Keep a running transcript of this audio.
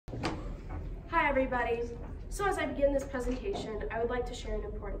everybody. So as I begin this presentation, I would like to share an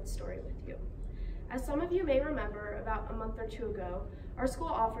important story with you. As some of you may remember, about a month or two ago, our school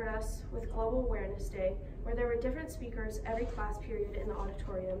offered us with Global Awareness Day, where there were different speakers every class period in the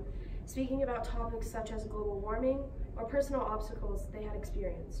auditorium, speaking about topics such as global warming or personal obstacles they had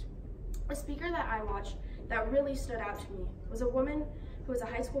experienced. A speaker that I watched that really stood out to me was a woman who is a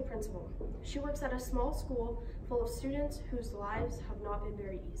high school principal. She works at a small school full of students whose lives have not been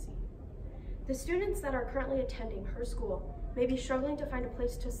very easy. The students that are currently attending her school may be struggling to find a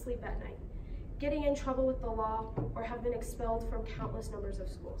place to sleep at night, getting in trouble with the law, or have been expelled from countless numbers of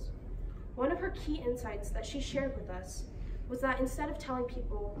schools. One of her key insights that she shared with us was that instead of telling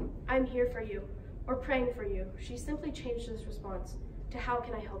people, "I'm here for you," or praying for you, she simply changed this response to "How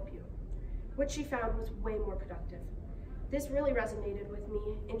can I help you?" Which she found was way more productive. This really resonated with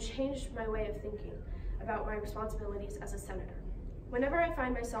me and changed my way of thinking about my responsibilities as a senator. Whenever I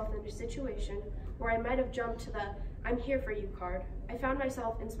find myself in a situation where I might have jumped to the "I'm here for you" card, I found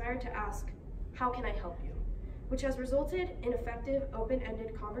myself inspired to ask, "How can I help you?" which has resulted in effective,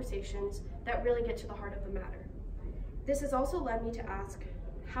 open-ended conversations that really get to the heart of the matter. This has also led me to ask,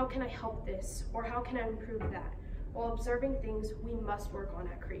 "How can I help this?" or "How can I improve that?" while observing things we must work on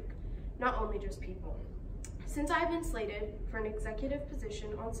at Creek, not only just people. Since I've been slated for an executive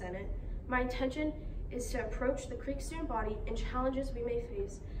position on Senate, my intention is to approach the Creek student body and challenges we may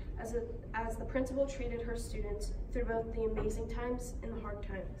face as the principal treated her students through both the amazing times and the hard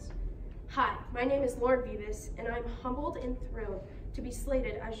times. Hi, my name is Lauren Vives, and I'm humbled and thrilled to be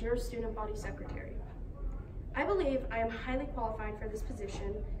slated as your student body secretary. I believe I am highly qualified for this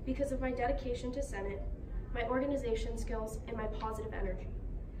position because of my dedication to Senate, my organization skills, and my positive energy.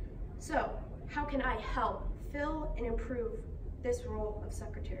 So, how can I help fill and improve this role of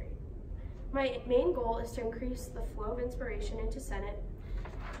secretary? My main goal is to increase the flow of inspiration into Senate,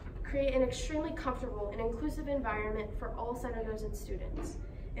 create an extremely comfortable and inclusive environment for all senators and students,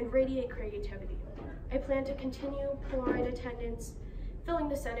 and radiate creativity. I plan to continue Polaroid attendance, filling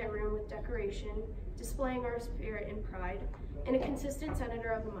the Senate room with decoration, displaying our spirit and pride, and a consistent Senator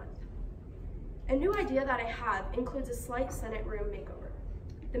of the Month. A new idea that I have includes a slight Senate room makeover.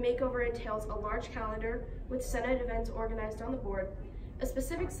 The makeover entails a large calendar with Senate events organized on the board, a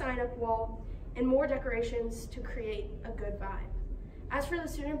specific sign-up wall, and more decorations to create a good vibe. As for the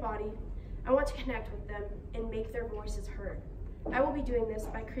student body, I want to connect with them and make their voices heard. I will be doing this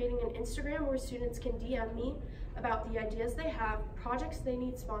by creating an Instagram where students can DM me about the ideas they have, projects they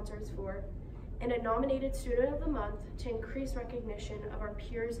need sponsors for, and a nominated Student of the Month to increase recognition of our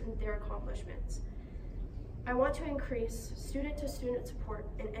peers and their accomplishments. I want to increase student-to-student support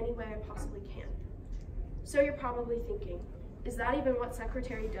in any way I possibly can. So you're probably thinking, is that even what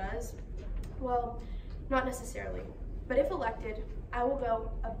secretary does? Well, not necessarily, but if elected, I will go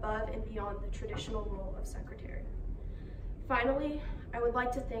above and beyond the traditional role of secretary. Finally, I would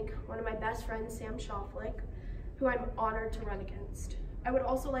like to thank one of my best friends, Sam Schaufflick, who I'm honored to run against. I would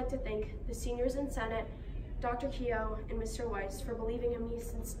also like to thank the seniors in Senate, Dr. Keogh and Mr. Weiss, for believing in me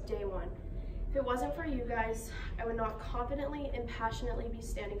since day one. If it wasn't for you guys, I would not confidently and passionately be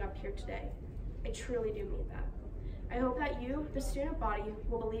standing up here today. I truly do mean that. I hope that you, the student body,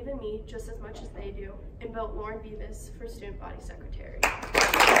 will believe in me just as much as they do and vote Lauren Vives for Student Body Secretary.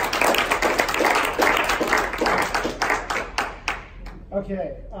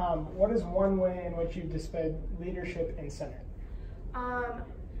 Okay, what is one way in which you've displayed leadership in Senate?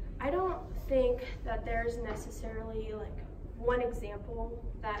 I don't think that there's necessarily like one example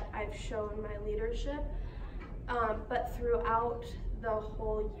that I've shown my leadership, but throughout the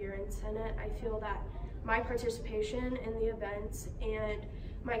whole year in Senate, I feel that my participation in the events and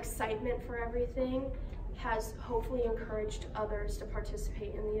my excitement for everything has hopefully encouraged others to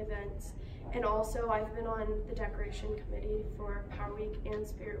participate in the events. And also, I've been on the decoration committee for Power Week and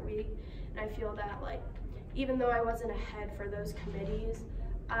Spirit Week, and I feel that like, even though I wasn't ahead for those committees,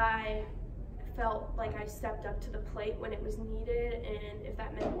 I felt like I stepped up to the plate when it was needed, and if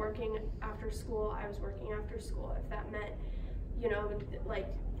that meant working after school, I was working after school. If that meant, you know,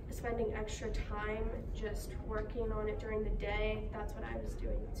 like spending extra time just working on it during the day, that's what I was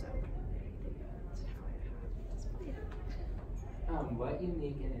doing. So I think that's how I displayed it. What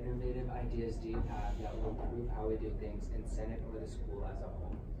unique and innovative ideas do you have that will improve how we do things in Senate or the school as a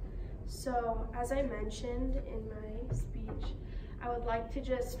whole? So, as I mentioned in my speech, I would like to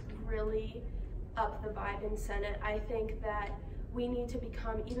just really up the vibe in Senate. I think that we need to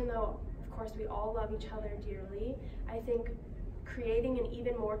become, even though of course we all love each other dearly, I think creating an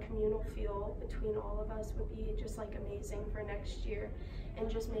even more communal feel between all of us would be just like amazing for next year, and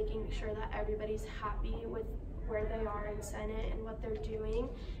just making sure that everybody's happy with where they are in Senate and what they're doing,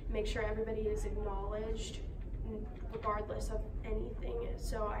 make sure everybody is acknowledged regardless of anything.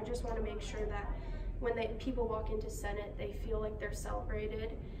 So I just want to make sure that when people walk into Senate, they feel like they're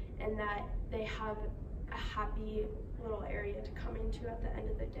celebrated and that they have a happy little area to come into at the end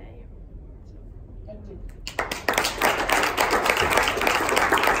of the day. Thank you.